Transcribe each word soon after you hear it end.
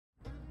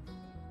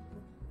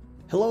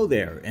Hello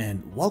there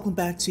and welcome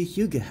back to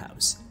Hugo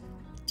House.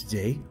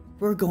 Today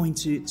we're going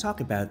to talk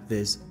about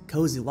this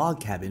cozy log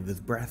cabin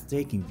with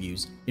breathtaking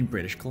views in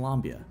British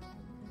Columbia.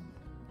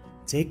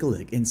 Take a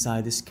look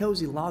inside this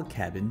cozy log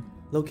cabin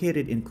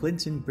located in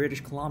Clinton,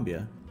 British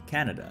Columbia,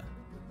 Canada.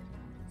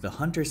 The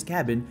Hunter's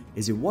Cabin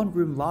is a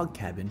one-room log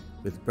cabin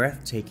with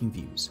breathtaking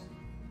views.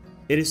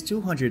 It is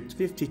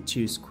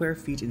 252 square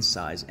feet in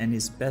size and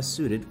is best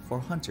suited for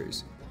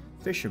hunters,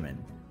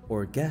 fishermen,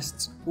 or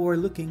guests who are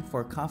looking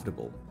for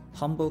comfortable,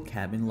 humble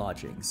cabin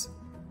lodgings.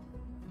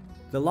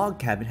 The log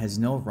cabin has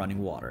no running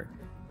water.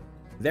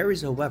 There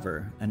is,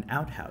 however, an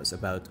outhouse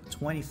about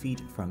 20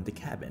 feet from the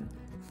cabin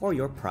for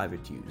your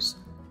private use.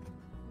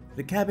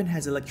 The cabin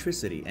has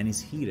electricity and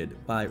is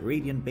heated by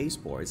radiant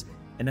baseboards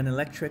and an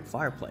electric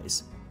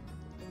fireplace.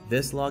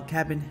 This log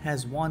cabin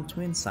has one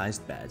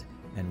twin-sized bed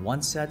and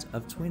one set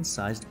of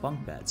twin-sized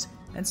bunk beds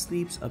and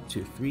sleeps up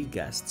to 3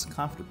 guests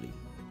comfortably.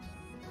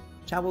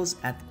 Towels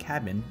at the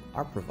cabin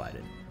are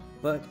provided,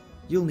 but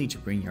you'll need to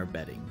bring your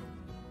bedding.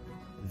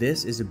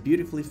 This is a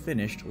beautifully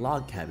finished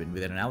log cabin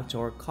with an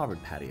outdoor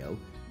covered patio,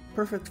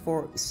 perfect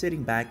for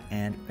sitting back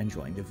and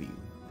enjoying the view.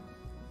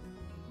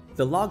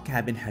 The log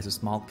cabin has a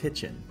small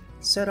kitchen,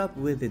 set up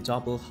with a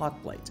double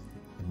hot plate,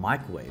 a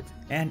microwave,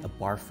 and a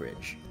bar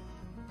fridge.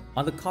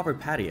 On the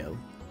covered patio,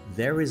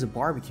 there is a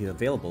barbecue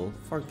available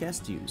for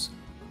guest use.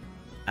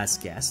 As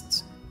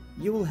guests,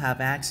 you will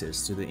have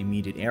access to the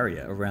immediate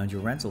area around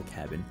your rental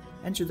cabin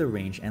and to the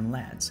range and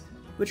lands,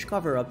 which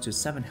cover up to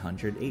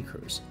 700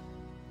 acres.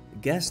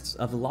 Guests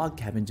of the log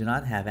cabin do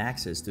not have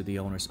access to the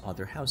owner's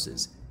other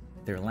houses,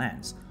 their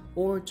lands,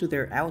 or to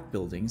their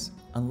outbuildings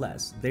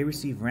unless they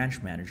receive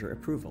ranch manager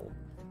approval.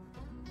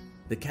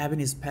 The cabin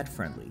is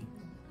pet-friendly.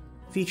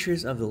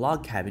 Features of the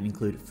log cabin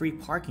include free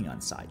parking on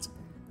site,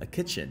 a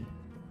kitchen,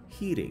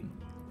 heating,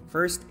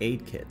 first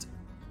aid kit,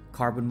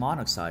 carbon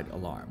monoxide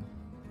alarm,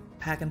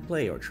 pack and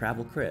play or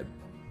travel crib,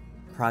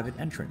 private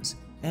entrance,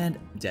 and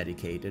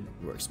dedicated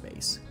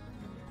workspace.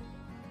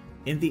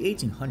 In the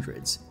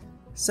 1800s,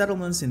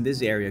 settlements in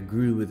this area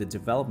grew with the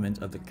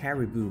development of the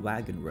Caribou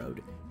Wagon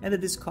Road and the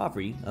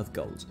discovery of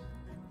gold.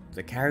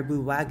 The Caribou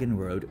Wagon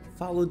Road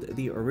followed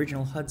the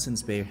original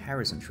Hudson's Bay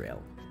Harrison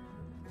Trail.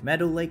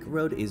 Meadow Lake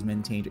Road is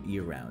maintained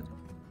year-round.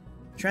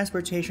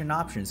 Transportation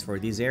options for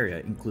this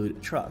area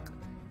include truck,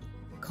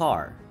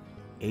 car,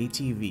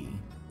 ATV,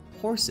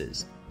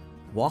 horses,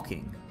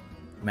 walking,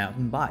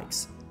 mountain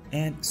bikes,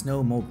 and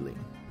snowmobiling.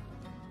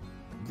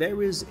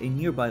 There is a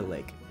nearby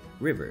lake,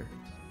 river,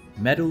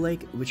 Meadow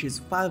Lake, which is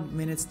 5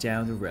 minutes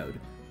down the road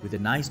with a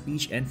nice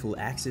beach and full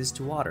access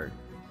to water.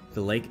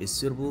 The lake is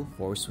suitable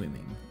for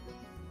swimming.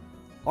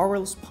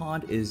 Orwell's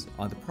Pond is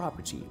on the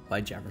property by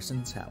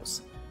Jefferson's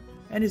house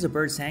and is a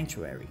bird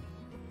sanctuary.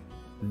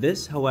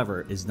 This,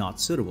 however, is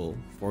not suitable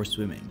for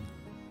swimming.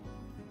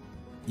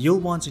 You'll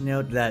want to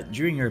note that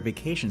during your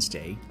vacation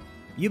stay,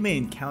 you may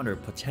encounter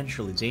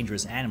potentially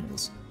dangerous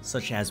animals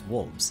such as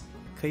wolves,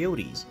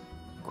 coyotes,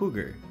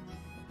 cougar,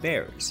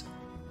 bears,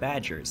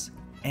 badgers,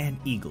 and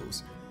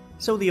eagles,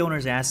 so the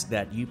owners ask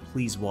that you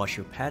please watch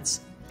your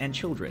pets and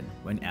children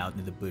when out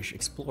in the bush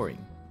exploring.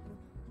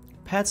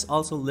 Pets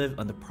also live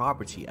on the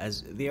property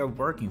as they are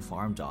working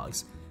farm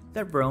dogs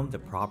that roam the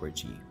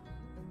property.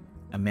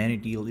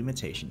 Amenity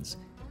limitations.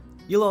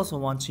 You'll also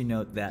want to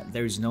note that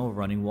there is no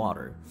running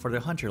water for the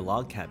Hunter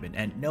log cabin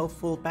and no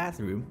full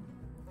bathroom,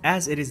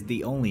 as it is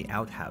the only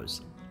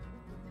outhouse.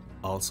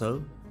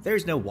 Also, there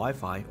is no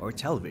Wi-Fi or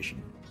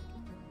television.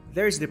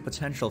 There is the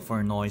potential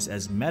for noise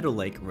as Meadow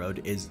Lake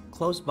Road is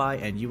close by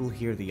and you will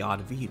hear the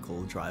odd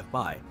vehicle drive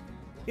by.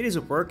 It is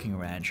a working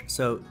ranch,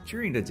 so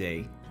during the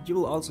day, you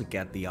will also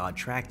get the odd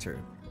tractor,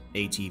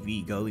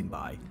 ATV going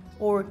by,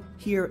 or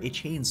hear a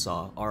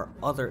chainsaw or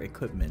other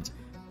equipment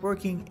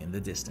working in the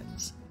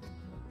distance.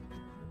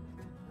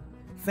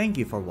 Thank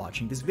you for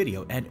watching this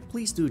video and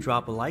please do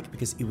drop a like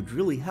because it would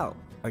really help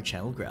our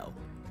channel grow.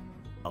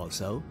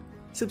 Also,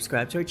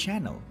 subscribe to our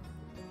channel.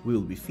 We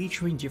will be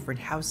featuring different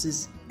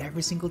houses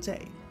every single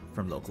day,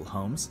 from local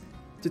homes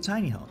to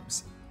tiny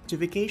homes to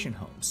vacation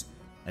homes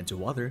and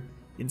to other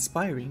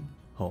inspiring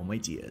home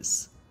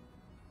ideas.